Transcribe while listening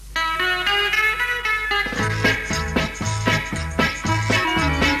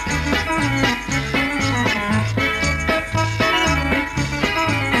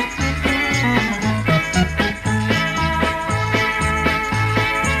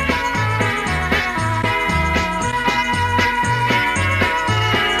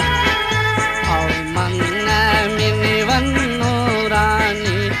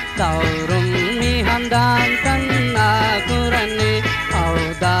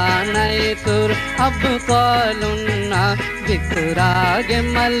tur abtalunna dikrage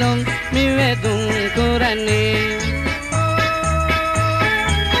malum mivedun kurani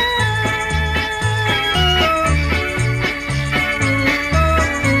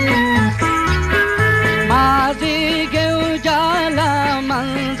mazi ge ujala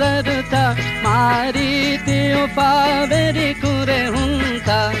manzar tha mari tiu paveri kure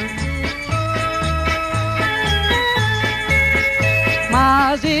hunta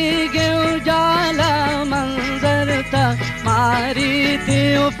mazi ge ujala manzar tha mari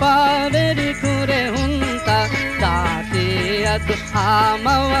tiu paveri kure hunta dati ad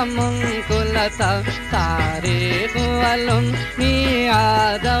hamawa munkulata tarikhu alum ni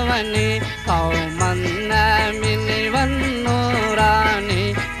adavani Gaumah Ai Minivan Nooraanee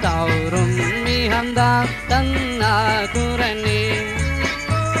taurum mihanda tanna kurani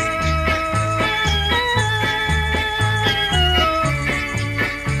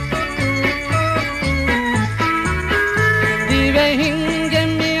dive hinge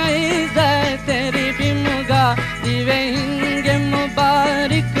mi aiza teri bimuga dive hinge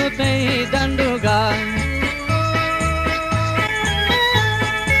mubarak pe danduga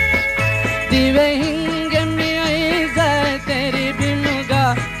dive hinge mi aiza teri bimuga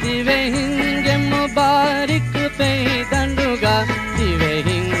dive hinge mubarak pe danduga dive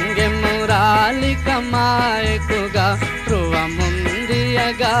hinge murali kamae kuga ruwa mundiya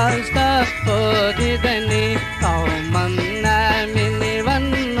gasta odidani Gaumah Ai Minivan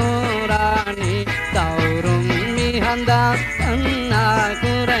Nooraanee taurum mihanda tanna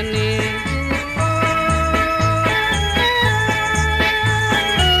kurani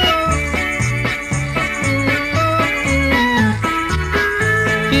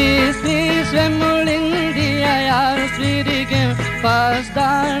pas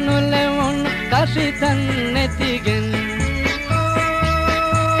danu levon kashitan netigen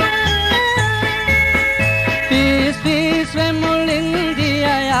pis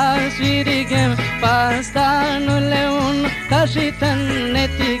vemulindia ya swirigen pas danu levon kashitan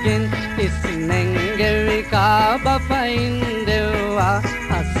netigen isnenge vikaba paindewa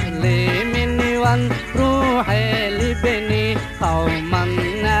asle minivan ruheli beni Gaumah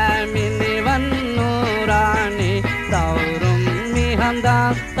Ai Minivan Nooraanee taurum mihanda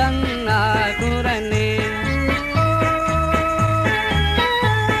tanna kurani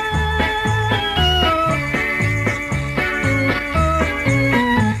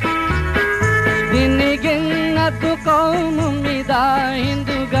dinigen atu kaumu mida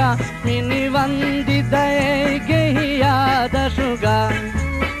hinduga minivan didaye gehiya dashuga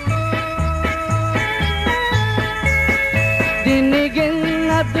dinigen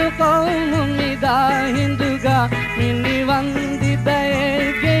atu kaumu mida hinduga minivan didaye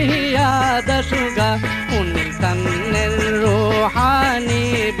gehiya dashuga unitanel ruhani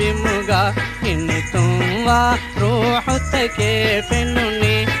bimuga initumwa ruhutake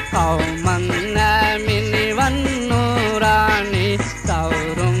fenuni Gaumah Ai Minivan Nooraanee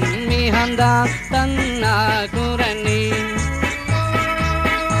taurum mihanda tanna kurani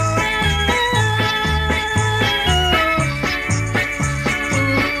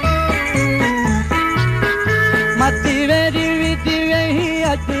mati veri vidivehi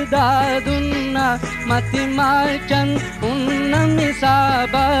adadunna mati machan unna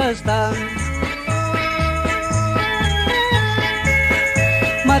misabasta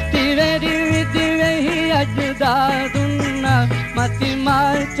mati veri vidivehi adadunna mati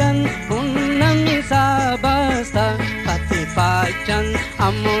machan unna misabasta pati pachan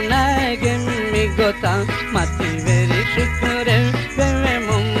amunage migota mati veri shukre veve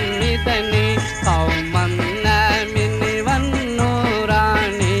mumidani Gaumah Ai Minivan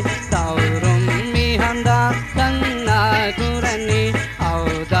Nooraanee taurum mihanda tanna kurani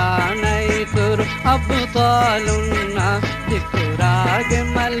audanai tur abtalunna dikrage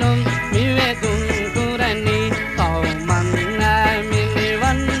malum